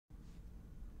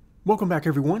Welcome back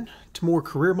everyone to more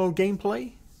career mode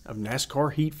gameplay of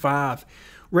NASCAR Heat 5.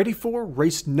 Ready for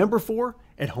race number 4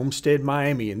 at Homestead,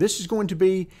 Miami. And this is going to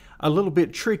be a little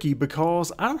bit tricky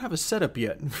because I don't have a setup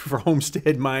yet for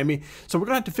Homestead, Miami. So we're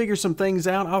going to have to figure some things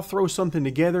out. I'll throw something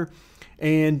together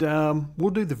and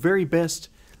we'll do the very best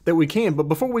that we can. But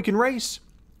before we can race,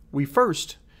 we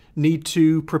first need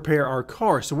to prepare our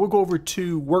car. So we'll go over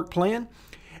to work plan.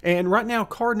 And right now,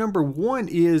 car number 1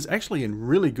 is actually in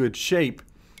really good shape.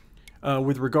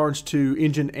 With regards to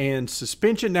engine and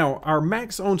suspension. Now, our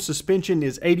max on suspension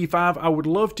is 85. I would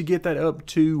love to get that up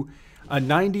to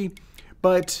 90,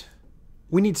 but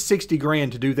we need 60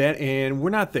 grand to do that, and we're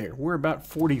not there. We're about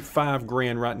 45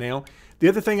 grand right now. The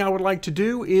other thing I would like to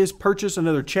do is purchase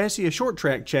another chassis, a short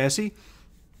track chassis,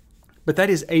 but that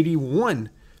is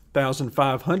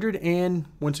 81,500, and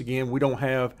once again, we don't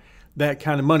have that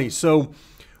kind of money. So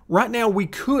right now we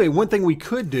could, one thing we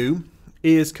could do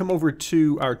is come over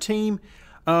to our team.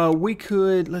 We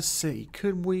could, let's see,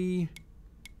 we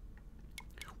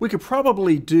could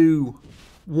probably do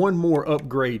one more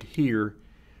upgrade here,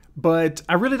 but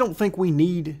I really don't think we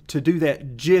need to do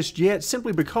that just yet,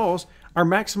 simply because our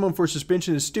maximum for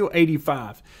suspension is still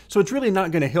 85. So it's really not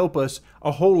going to help us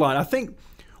a whole lot. I think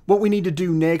what we need to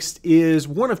do next is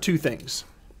one of two things.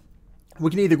 We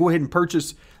can either go ahead and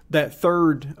purchase that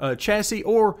third chassis,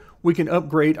 or we can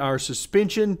upgrade our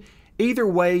suspension. Either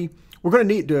way, we're going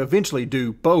to need to eventually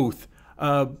do both,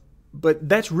 but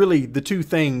that's really the two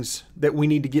things that we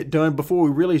need to get done before we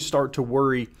really start to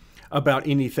worry about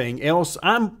anything else.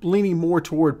 I'm leaning more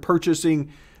toward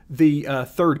purchasing the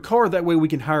third car. That way we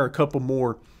can hire a couple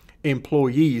more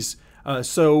employees.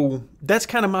 So that's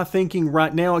kind of my thinking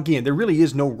right now. Again, there really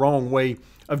is no wrong way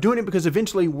of doing it, because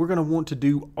eventually we're going to want to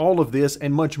do all of this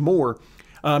and much more.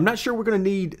 I'm not sure we're going to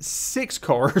need 6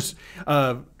 cars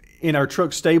in our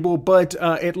truck stable, but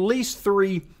at least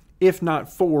 3, if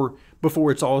not 4, before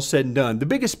it's all said and done. The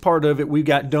biggest part of it we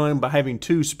got done by having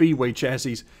 2 Speedway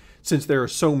chassis, since there are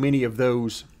so many of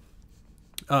those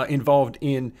involved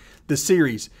in the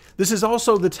series. This is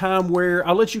also the time where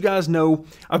I'll let you guys know,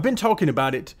 I've been talking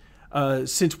about it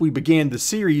since we began the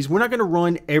series. We're not going to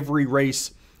run every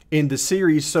race in the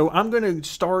series, so I'm going to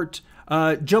start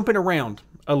jumping around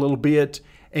a little bit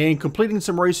and completing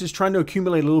some races, trying to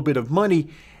accumulate a little bit of money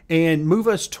and move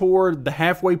us toward the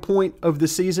halfway point of the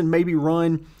season. Maybe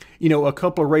run, a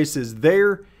couple of races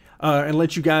there and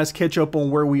let you guys catch up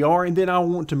on where we are. And then I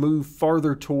want to move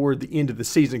farther toward the end of the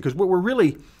season, because what we're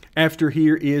really after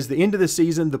here is the end of the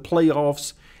season, the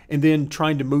playoffs, and then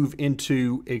trying to move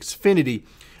into Xfinity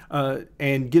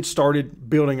and get started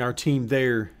building our team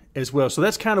there as well. So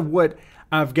that's kind of what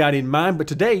I've got in mind. But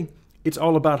today, it's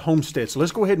all about Homestead. So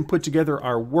let's go ahead and put together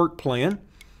our work plan.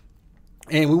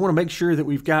 And we want to make sure that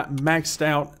we've got maxed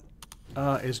out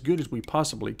as good as we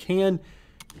possibly can.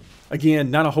 Again,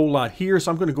 not a whole lot here,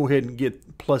 so I'm going to go ahead and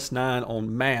get +9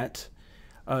 on Matt,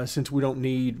 since we don't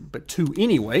need but 2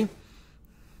 anyway.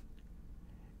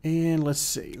 And let's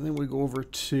see, then we go over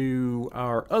to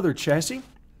our other chassis,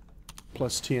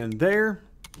 +10 there,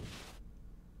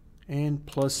 and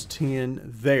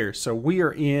 +10 there. So we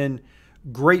are in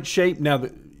great shape. Now,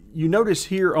 you notice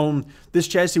here on this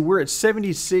chassis, we're at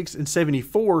 76 and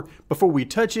 74 before we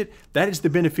touch it. That is the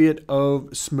benefit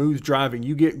of smooth driving.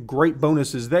 You get great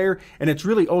bonuses there, and it's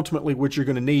really ultimately what you're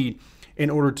going to need in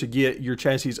order to get your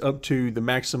chassis up to the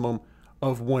maximum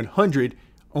of 100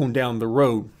 on down the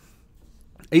road.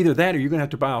 Either that, or you're going to have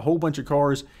to buy a whole bunch of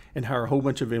cars and hire a whole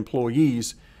bunch of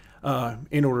employees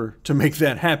in order to make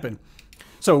that happen.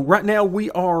 So right now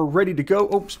we are ready to go.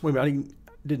 Oops, wait a minute, I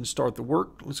didn't start the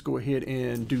work. Let's go ahead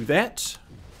and do that.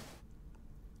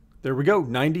 There we go,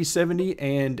 90, 70,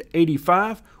 and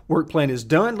 85. Work plan is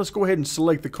done. Let's go ahead and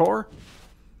select the car.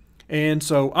 And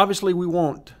so obviously we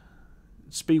want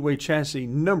Speedway chassis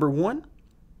number 1,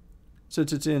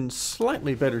 since it's in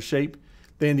slightly better shape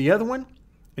than the other one.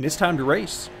 And it's time to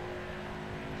race.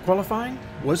 Qualifying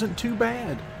wasn't too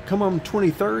bad. Come on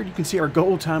 23rd, you can see our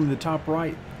goal time in the top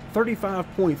right.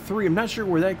 35.3. I'm not sure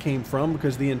where that came from,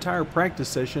 because the entire practice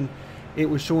session it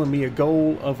was showing me a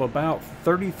goal of about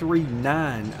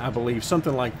 33.9, I believe,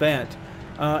 something like that.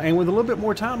 And with a little bit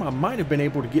more time, I might have been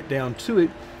able to get down to it.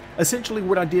 Essentially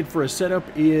what I did for a setup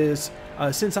is,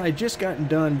 since I had just gotten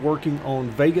done working on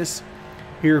Vegas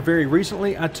here very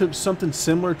recently, I took something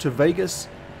similar to Vegas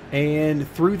and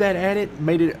threw that at it,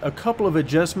 made it a couple of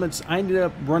adjustments. I ended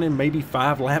up running maybe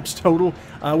 5 laps total,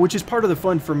 which is part of the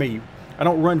fun for me. I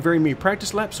don't run very many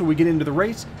practice laps, so we get into the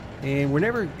race, and we're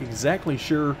never exactly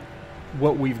sure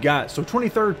what we've got. So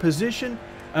 23rd position,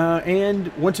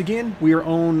 and once again, we are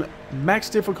on max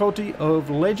difficulty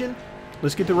of Legend.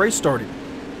 Let's get the race started.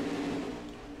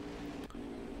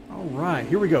 All right,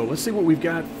 here we go. Let's see what we've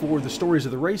got for the stories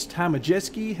of the race. Ty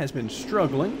Majeski has been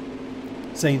struggling.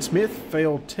 Zane Smith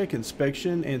failed tech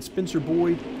inspection, and Spencer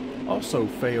Boyd also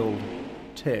failed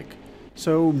tech.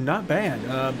 So not bad.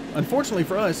 Unfortunately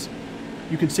for us,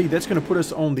 you can see that's going to put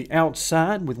us on the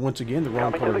outside with, once again, the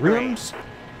wrong color rims.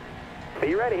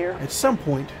 Be ready here. At some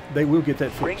point, they will get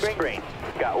that fixed. Green.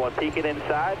 Got one peeking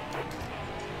inside.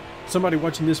 Somebody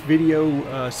watching this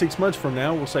video 6 months from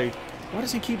now will say, why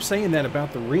does he keep saying that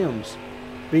about the rims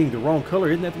being the wrong color?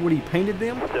 Isn't that what he painted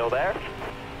them? Still there.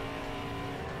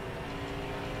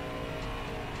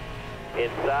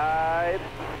 Inside.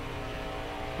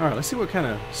 All right, let's see what kind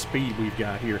of speed we've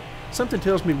got here. Something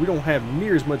tells me we don't have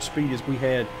near as much speed as we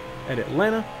had at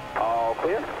Atlanta. All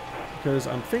clear. Because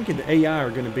I'm thinking the AI are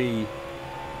going to be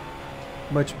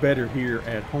much better here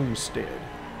at Homestead.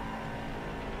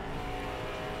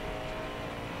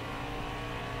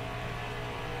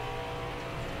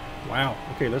 Wow,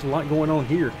 okay, there's a lot going on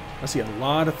here. I see a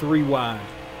lot of 3 wide.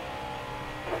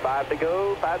 5 to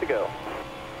go, 5 to go.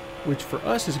 Which for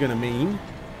us is going to mean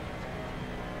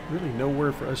really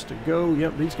nowhere for us to go.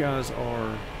 Yep, these guys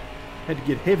had to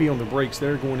get heavy on the brakes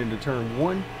there going into turn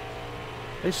 1.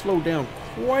 They slowed down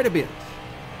quite a bit.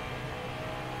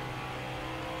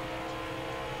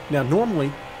 Now,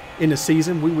 normally in the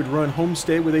season, we would run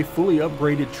Homestead with a fully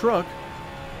upgraded truck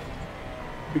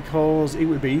because it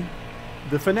would be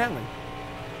the finale.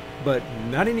 But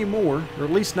not anymore, or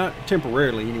at least not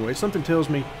temporarily anyway. Something tells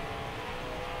me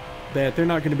that they're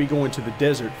not going to be going to the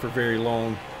desert for very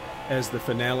long as the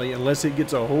finale, unless it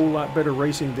gets a whole lot better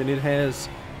racing than it has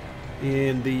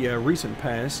in the recent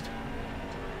past.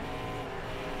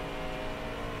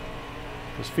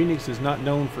 Because Phoenix is not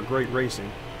known for great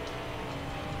racing.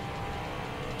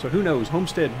 So who knows,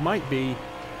 Homestead might be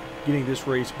getting this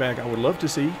race back. I would love to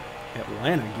see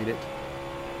Atlanta get it.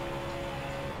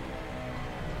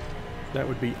 That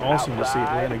would be awesome to see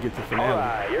Atlanta get the finale. All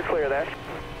right, you're clear there.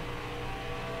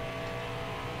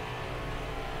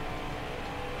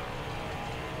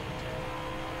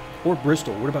 Or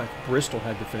Bristol. What about if Bristol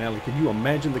had the finale? Can you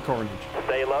imagine the carnage?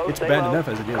 Stay low. It's bad enough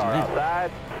as it is now.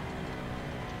 Outside.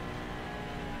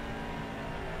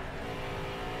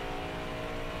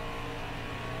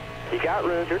 You got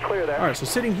room. You're clear there. All right, so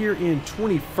sitting here in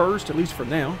 21st, at least for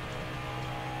now.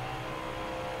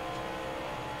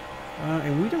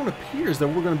 And we don't appear as though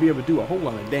we're going to be able to do a whole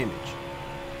lot of damage.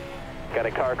 Got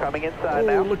a car coming inside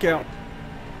now. Oh, look out.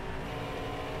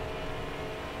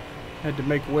 Had to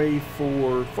make way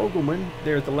for Fogelman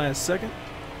there at the last second.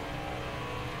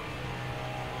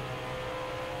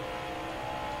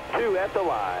 2 at the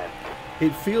line.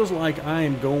 It feels like I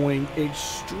am going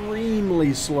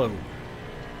extremely slow.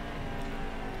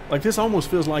 Like this almost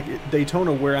feels like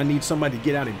Daytona where I need somebody to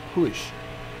get out and push.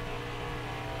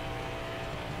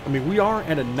 I mean, we are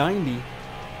at a 90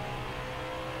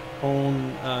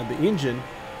 on the engine.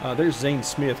 There's Zane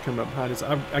Smith coming up behind us.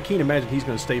 I can't imagine he's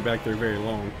going to stay back there very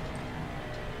long.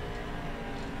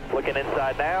 Looking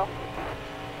inside now.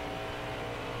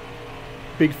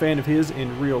 Big fan of his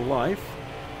in real life.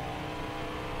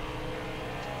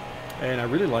 And I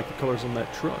really like the colors on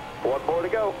that truck. 1 more to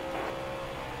go.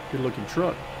 Good looking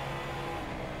truck.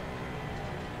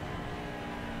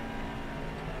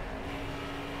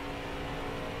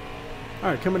 All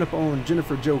right, coming up on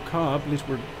Jennifer Jo Cobb. At least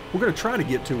we're going to try to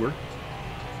get to her.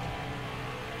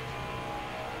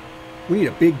 We need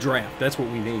a big draft. That's what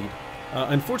we need.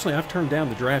 Unfortunately, I've turned down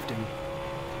the drafting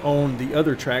on the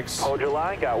other tracks Hold your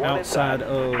line. Got one outside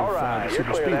of right, the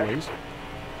super speedways.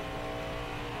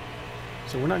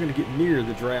 So we're not going to get near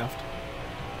the draft.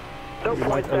 No We might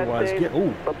points that otherwise stage, get.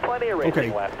 Oh, but plenty of racing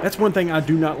okay. left. That's one thing I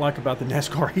do not like about the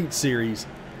NASCAR Heat Series.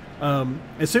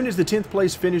 As soon as the 10th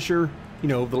place finisher, you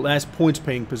know, the last points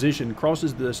paying position,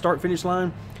 crosses the start-finish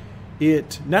line,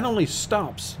 it not only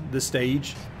stops the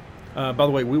stage. By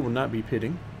the way, we will not be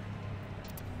pitting.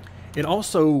 It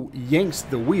also yanks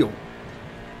the wheel,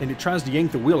 and it tries to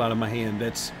yank the wheel out of my hand.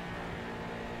 That's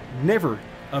never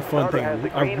a fun thing.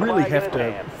 I really have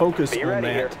to focus on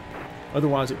that. Here.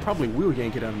 Otherwise, it probably will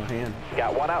yank it out of my hand.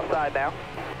 Got one outside now.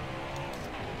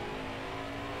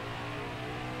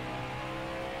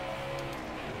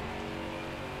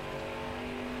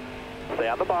 Stay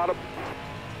on the bottom.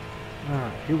 All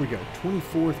right, here we go.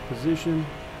 24th position.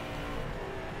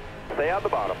 Stay on the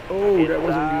bottom. Oh, inside. That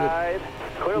wasn't good.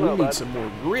 Clear We low, need bud. some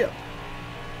more grip.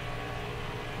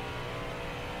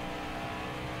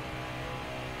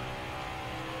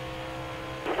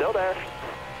 Still there.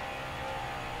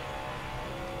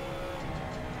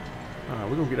 All right,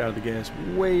 we're going to get out of the gas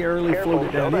way early, Careful, float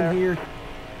it down still there. in here.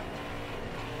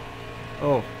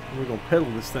 Oh, we're going to pedal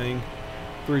this thing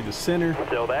through the center.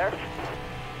 Still there.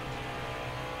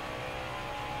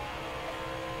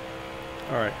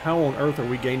 All right, how on earth are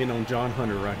we gaining on John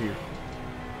Hunter right here?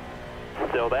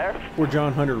 Still there? Poor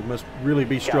John Hunter must really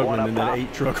be Got one struggling up in that top.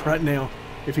 8 truck right now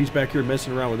if he's back here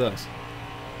messing around with us.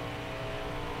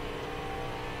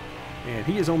 And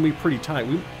he is on me pretty tight.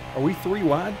 Are we 3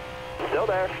 wide? Still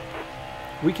there.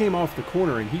 We came off the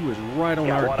corner and he was right on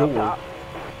Got our one up door, top.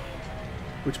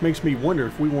 which makes me wonder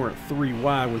if we weren't 3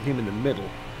 wide with him in the middle.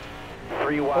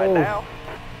 3 wide Oh. now.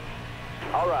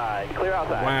 All right, clear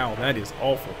outside. Wow, that is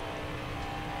awful.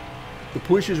 The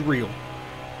push is real.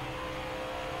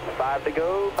 5 to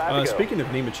go, 5 to go. Speaking of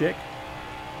Nemechek,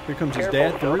 here comes his Careful,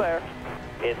 dad still through. there.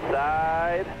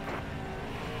 Inside.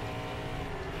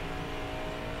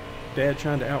 Dad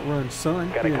trying to outrun son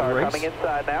Got here a in the car race. coming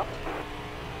inside now.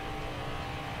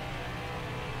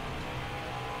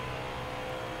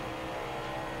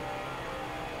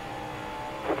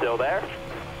 Still there.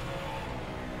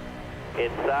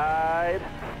 Inside.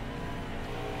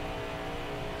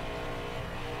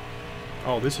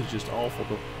 Oh, this is just awful.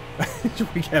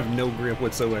 We have no grip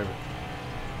whatsoever.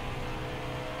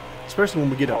 Especially when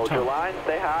we get up Hold your top. line,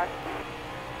 stay high.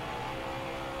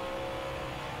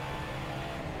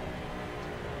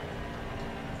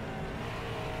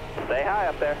 Stay high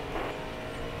up there.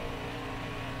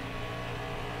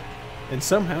 And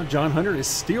somehow John Hunter is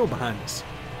still behind us.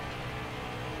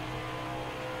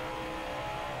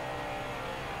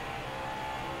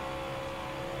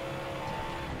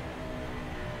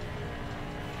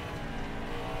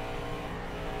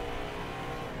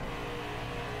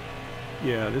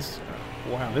 Yeah, this,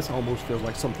 wow, this almost feels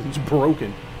like something's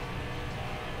broken.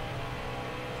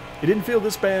 It didn't feel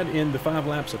this bad in the 5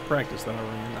 laps of practice that I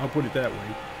ran. I'll put it that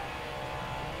way.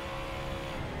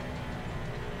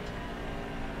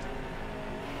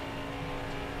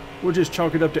 We'll just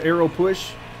chalk it up to arrow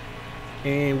push,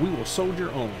 and we will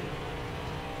soldier on.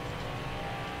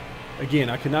 Again,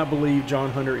 I cannot believe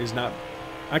John Hunter is not...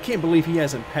 I can't believe he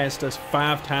hasn't passed us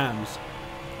 5 times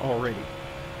already.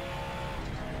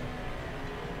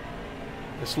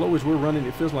 As slow as we're running,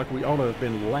 it feels like we ought to have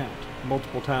been lapped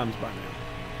multiple times by now.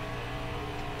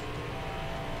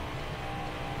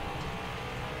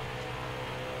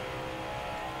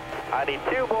 I need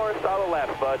 2 more solid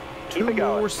laps, bud. Keep 2 it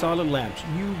going. more solid laps.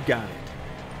 You got it.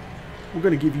 We're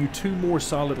going to give you 2 more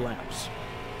solid laps.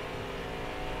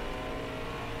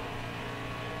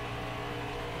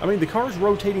 I mean, the car's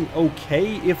rotating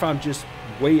okay if I'm just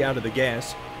way out of the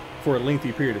gas for a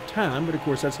lengthy period of time, but of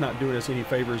course that's not doing us any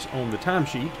favors on the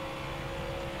timesheet.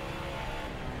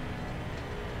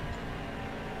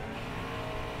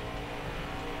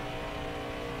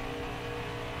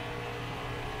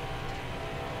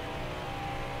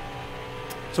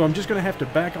 So I'm just going to have to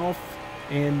back off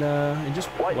and just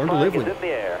White learn to live flag with is it. in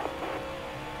the air.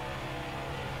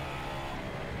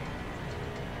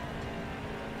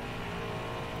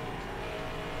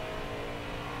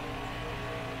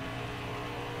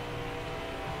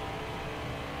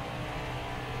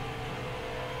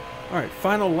 All right,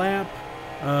 final lap,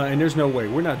 and there's no way.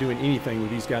 We're not doing anything with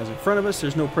these guys in front of us.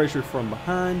 There's no pressure from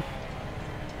behind.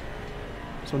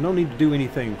 So no need to do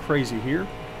anything crazy here.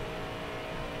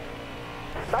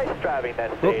 Nice driving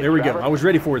that Oh, stage, there we go. driver. I was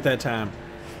ready for it that time.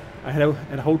 I had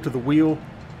a hold to the wheel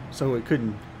so it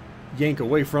couldn't yank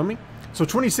away from me. So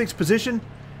 26th position,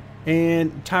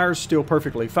 and tires still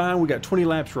perfectly fine. We got 20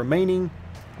 laps remaining.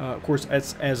 Of course,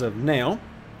 as of now,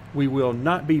 we will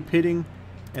not be pitting,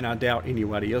 and I doubt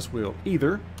anybody else will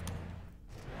either.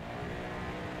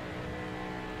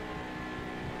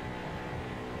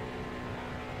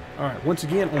 All right, once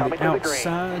again on Coming the to the green.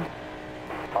 outside.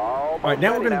 All All right,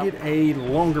 now we're going ready to get a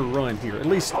longer run here, at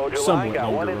least Hold your line, somewhat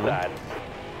got one longer run. inside.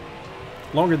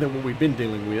 Longer than what we've been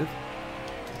dealing with.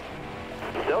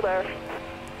 Still there.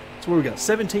 So we've got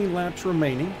 17 laps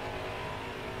remaining.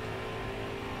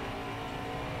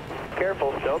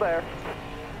 Careful, still there.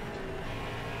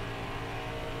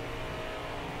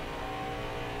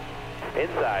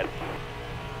 Inside.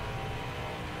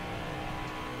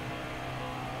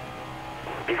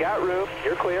 You got room.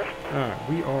 You're clear. All right,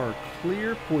 we are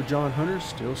clear. Poor John Hunter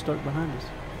still stuck behind us.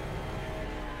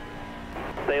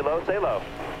 Stay low, stay low.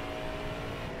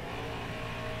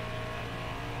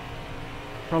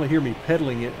 Probably hear me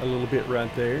pedaling it a little bit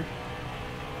right there.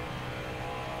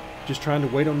 Just trying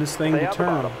to wait on this thing Stay to on the turn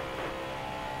bottom.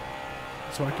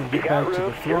 so I can You get got back to the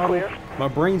room. You're throttle. clear. My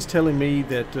brain's telling me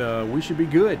that we should be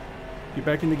good. Get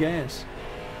back in the gas.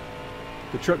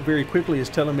 The truck very quickly is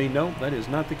telling me, no, that is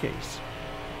not the case.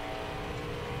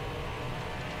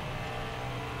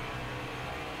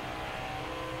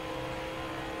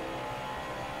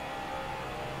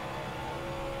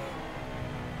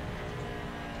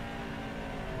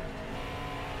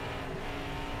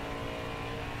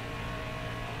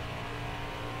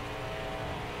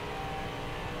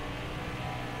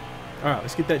 All right,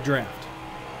 let's get that draft.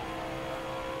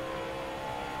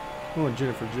 Come on,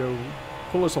 Jennifer Jo,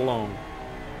 pull us along.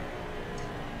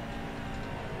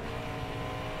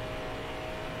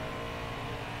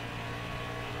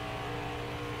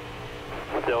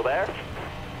 Still there?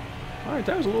 All right,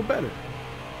 that was a little better.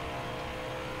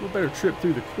 A little better trip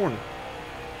through the corner.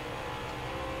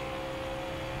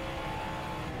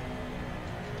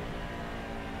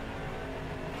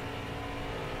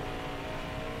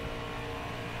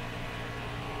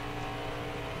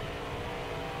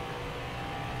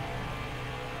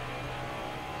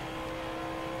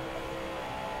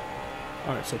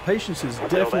 All right, so patience is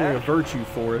definitely a virtue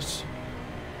for us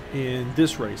in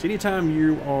this race. Anytime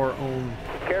you are on,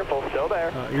 Careful, still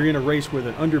there. you're in a race with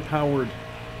an underpowered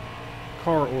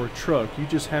car or truck, you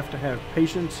just have to have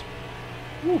patience.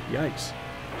 Woo, yikes.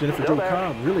 Jennifer Jo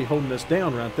Cobb really holding us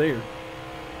down right there.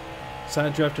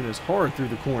 Side drafting us hard through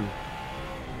the corner.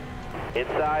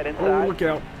 Inside, Oh, inside. look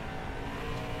out.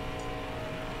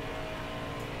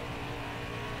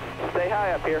 Stay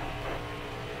high up here.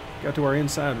 Got to our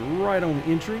inside right on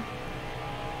entry.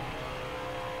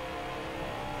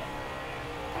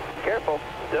 Careful,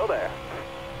 still there.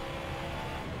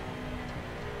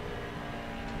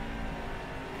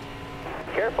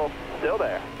 Careful, still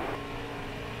there.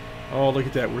 Oh, look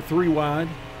at that. We're 3 wide.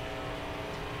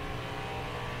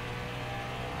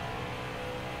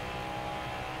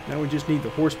 Now we just need the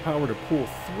horsepower to pull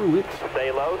through it.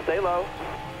 Stay low, stay low.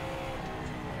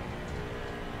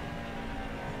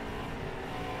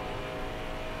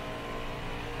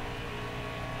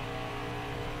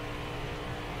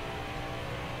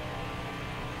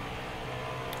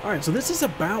 All right, so this is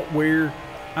about where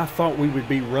I thought we would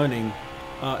be running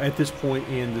at this point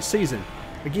in the season.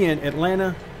 Again,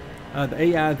 Atlanta, the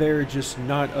AI there just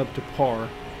not up to par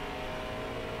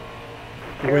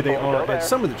the way they are at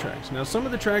some of the tracks. Now, some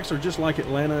of the tracks are just like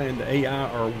Atlanta, and the AI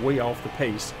are way off the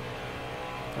pace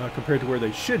compared to where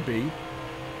they should be.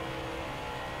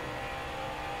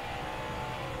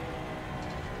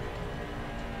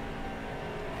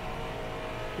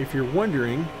 If you're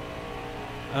wondering,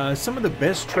 some of the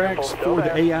best tracks for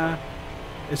the AI,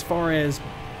 as far as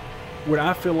what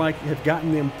I feel like have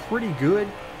gotten them pretty good,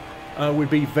 would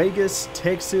be Vegas,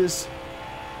 Texas.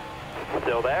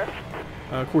 Still there?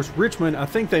 Of course, Richmond, I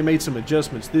think they made some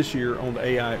adjustments this year on the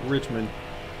AI at Richmond,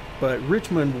 but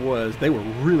Richmond they were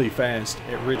really fast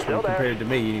at Richmond compared to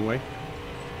me anyway.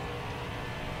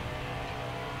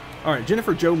 All right,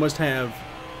 Jennifer Jo must have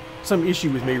some issue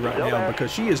with me right now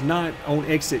because she is not on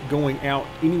exit going out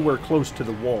anywhere close to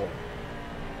the wall.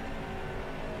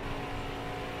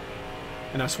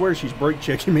 And I swear she's brake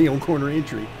checking me on corner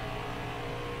entry.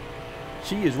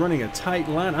 She is running a tight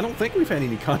line. I don't think we've had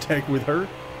any contact with her.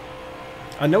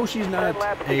 I know she's not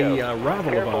a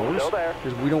rival of ours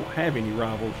because we don't have any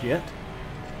rivals yet.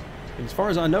 And as far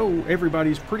as I know,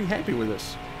 everybody's pretty happy with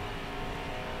us.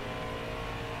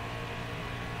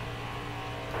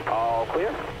 All clear.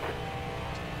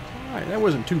 All right, that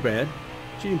wasn't too bad.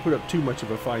 She didn't put up too much of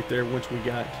a fight there once we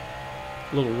got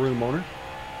a little room on her.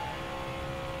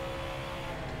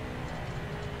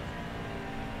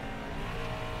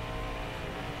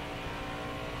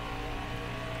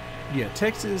 Yeah,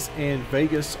 Texas and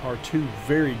Vegas are 2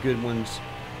 very good ones.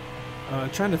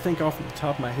 Trying to think off the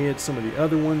top of my head some of the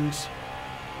other ones.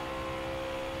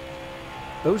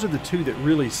 Those are the 2 that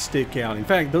really stick out. In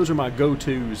fact, those are my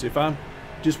go-tos. If I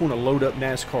just want to load up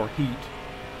NASCAR Heat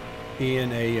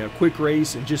in a quick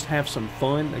race and just have some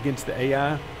fun against the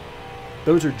AI,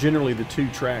 those are generally the 2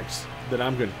 tracks that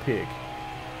I'm going to pick.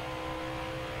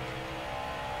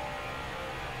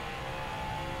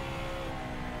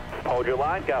 Hold your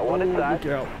line, got one inside.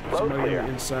 Look out. Somebody on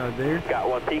the inside there. Got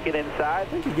one peeking inside. I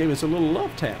think he gave us a little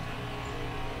love tap.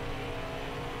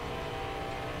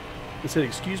 He said,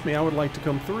 "Excuse me, I would like to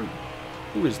come through."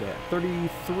 Who is that?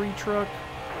 33 truck?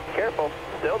 Careful,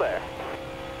 still there.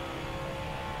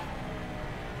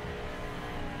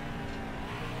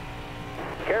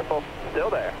 Careful, still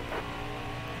there.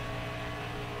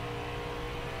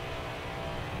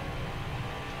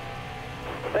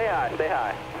 Stay high, stay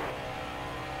high.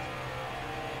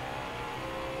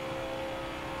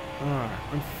 Alright,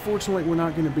 unfortunately we're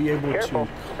not going to be able Careful,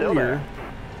 to still clear there.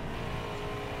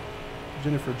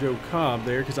 Jennifer Jo Cobb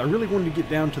there because I really wanted to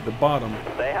get down to the bottom.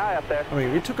 Stay high up there. I mean,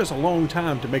 it took us a long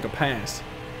time to make a pass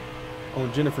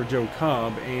on Jennifer Jo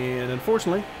Cobb, and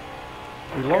unfortunately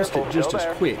we lost it just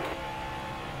as quick.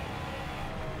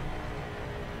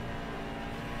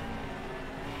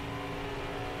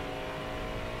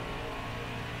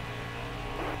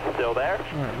 Still there?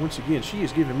 Alright, once again, she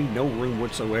is giving me no room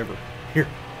whatsoever. Here.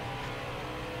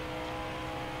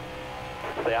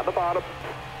 Stay on the bottom.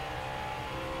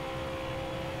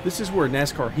 This is where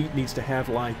NASCAR Heat needs to have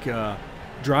like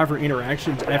driver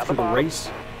interactions after the race.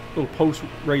 Little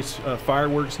post-race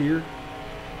fireworks here.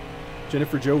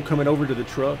 Jennifer Jo coming over to the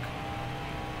truck.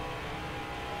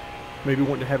 Maybe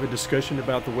wanting to have a discussion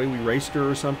about the way we raced her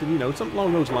or something. You know, something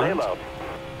along those lines. Stay low.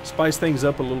 Spice things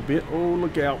up a little bit. Oh,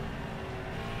 look out.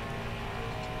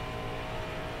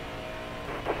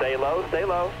 Stay low, stay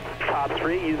low. Top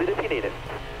 3, use it if you need it.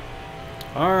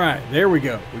 All right, there we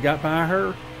go. We got by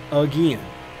her again.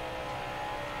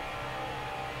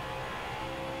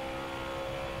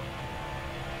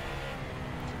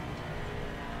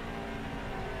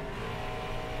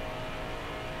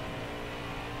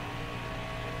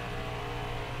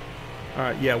 All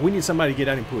right, yeah, we need somebody to get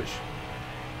out and push.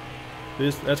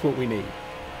 That's what we need.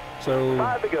 So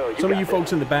 5 to go. some of you got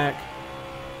folks in the back,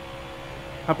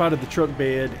 hop out of the truck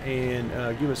bed and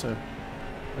give us a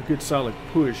good solid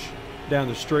push down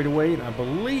the straightaway. And I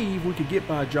believe we could get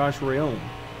by Josh Rayon.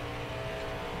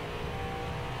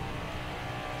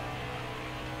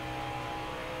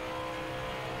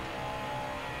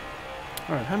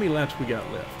 All right, how many laps we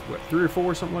got left? What, 3 or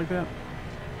 4, something like that?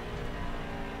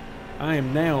 I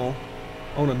am now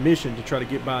on a mission to try to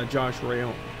get by Josh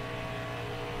Rayon.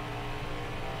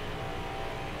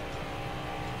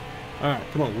 All right,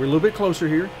 come on. We're a little bit closer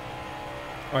here.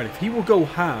 All right, if he will go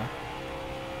high.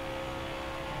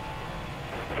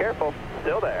 Careful,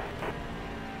 still there.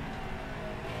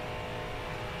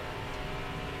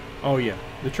 Oh, yeah.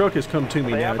 The truck has come to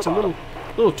me Stay now. on the It's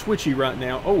a little twitchy right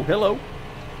now. Oh, hello.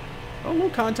 Oh, a little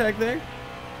contact there.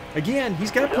 Again,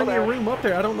 he's got plenty of room up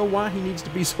there. I don't know why he needs to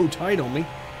be so tight on me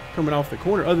coming off the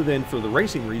corner other than for the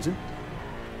racing reason.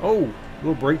 Oh, a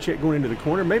little brake check going into the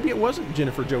corner. Maybe it wasn't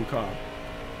Jennifer Jo Cobb.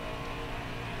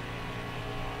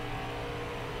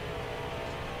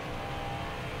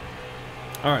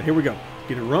 All right, here we go.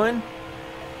 Get a run.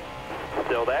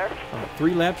 Still there.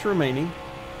 3 laps remaining.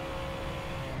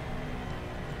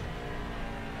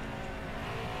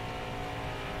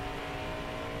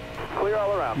 Clear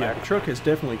all around Yeah, there. the truck has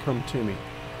definitely come to me.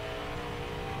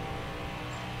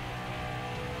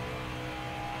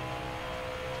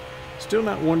 Still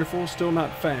not wonderful, still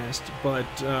not fast, but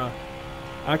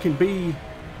I can be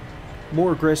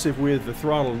more aggressive with the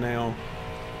throttle now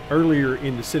earlier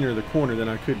in the center of the corner than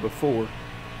I could before.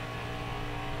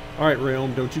 All right,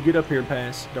 Realm, don't you get up here and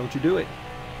pass. Don't you do it.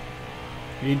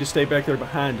 You need to stay back there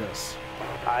behind us.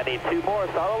 I need 2 more.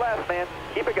 It's all the last, man.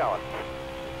 Keep it going.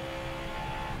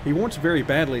 He wants very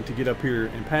badly to get up here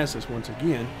and pass us once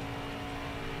again.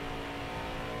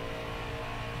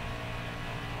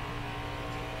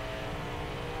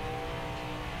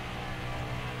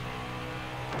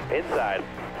 Inside.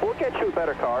 We'll get you a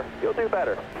better car. You'll do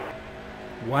better.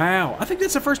 Wow, I think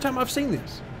that's the first time I've seen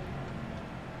this.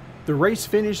 The race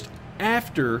finished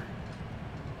after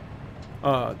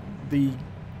the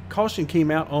caution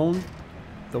came out on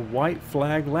the white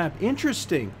flag lap.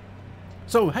 Interesting.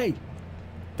 So, hey,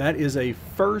 that is a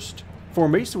first for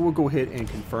me, so we'll go ahead and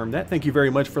confirm that. Thank you very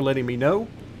much for letting me know.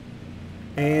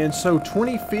 And so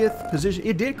 25th position,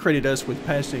 it did credit us with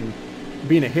passing,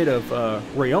 being ahead of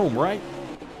Rayon, right?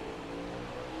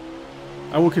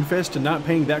 I will confess to not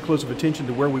paying that close of attention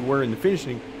to where we were in the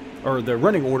finishing, or the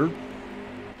running order.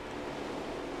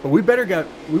 But we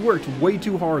worked way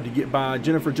too hard to get by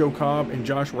Jennifer Jo Cobb and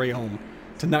Josh Rayon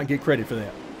to not get credit for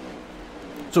that.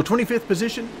 So 25th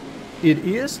position, it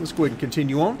is. Let's go ahead and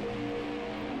continue on.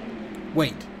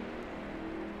 Wait,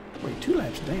 2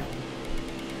 laps down.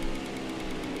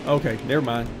 Okay, never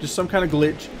mind. Just some kind of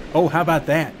glitch. Oh, how about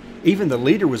that? Even the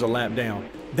leader was a lap down.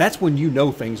 That's when you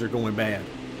know things are going bad.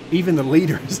 Even the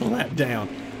leader is a lap down.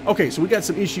 Okay, so we got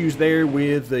some issues there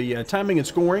with the timing and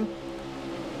scoring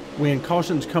when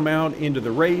cautions come out into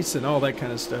the race and all that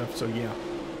kind of stuff. So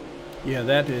yeah,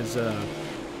 that is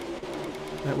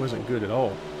that wasn't good at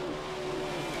all.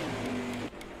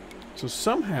 So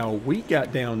somehow we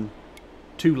got down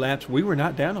 2 laps. We were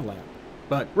not down a lap,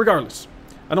 but regardless,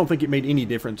 I don't think it made any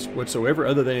difference whatsoever,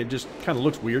 other than it just kind of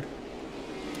looks weird.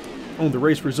 On the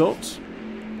race results,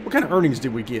 what kind of earnings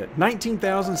did we get?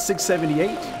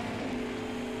 $19,678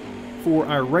 for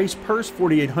our race purse,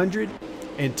 $4,800,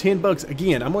 and $10.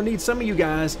 Again, I'm gonna need some of you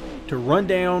guys to run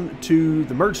down to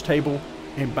the merch table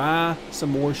and buy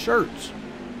some more shirts.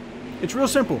 It's real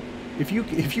simple. If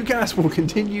you guys will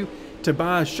continue to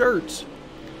buy shirts,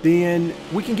 then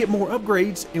we can get more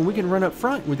upgrades and we can run up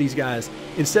front with these guys.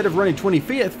 Instead of running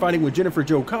 25th fighting with Jennifer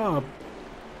Jo Cobb,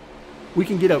 we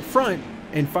can get up front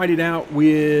and fight it out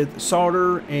with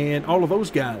Sauter and all of those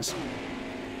guys.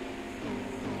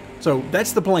 So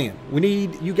that's the plan. We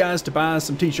need you guys to buy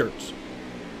some t-shirts.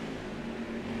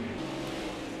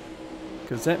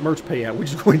 because that merch payout, we're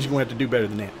just going to have to do better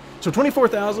than that. So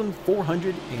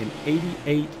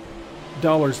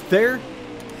 $24,488 there.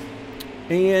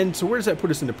 And so where does that put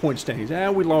us in the point standings?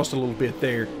 We lost a little bit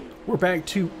there. We're back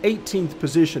to 18th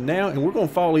position now, and we're going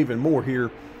to fall even more here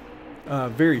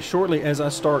very shortly as I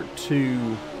start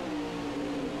to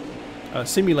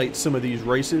simulate some of these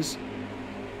races.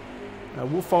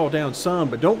 We'll fall down some,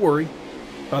 but don't worry.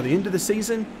 By the end of the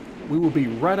season, we will be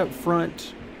right up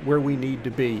front where we need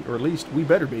to be, or at least we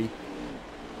better be,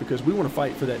 because we want to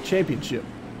fight for that championship.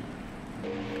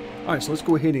 All right, so let's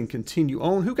go ahead and continue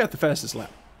on. Who got the fastest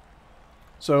lap?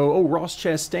 So, Ross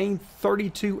Chastain,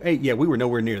 32.8. Yeah, we were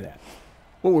nowhere near that.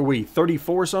 What were we,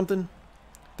 34 something?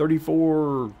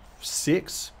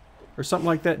 34.6 or something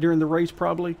like that during the race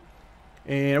probably.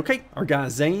 And, okay, our guy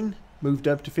Zane moved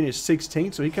up to finish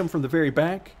 16th, so he come from the very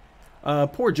back.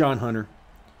 Poor John Hunter.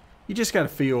 You just got to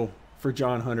feel for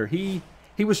John Hunter. He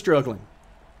was struggling.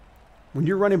 When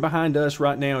you're running behind us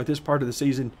right now at this part of the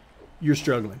season, you're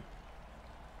struggling.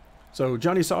 So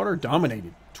Johnny Sauter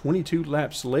dominated. 22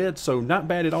 laps led, so not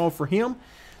bad at all for him.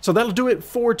 So that'll do it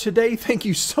for today. Thank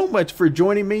you so much for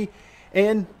joining me.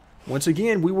 And once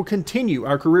again, we will continue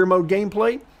our career mode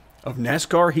gameplay of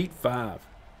NASCAR Heat 5.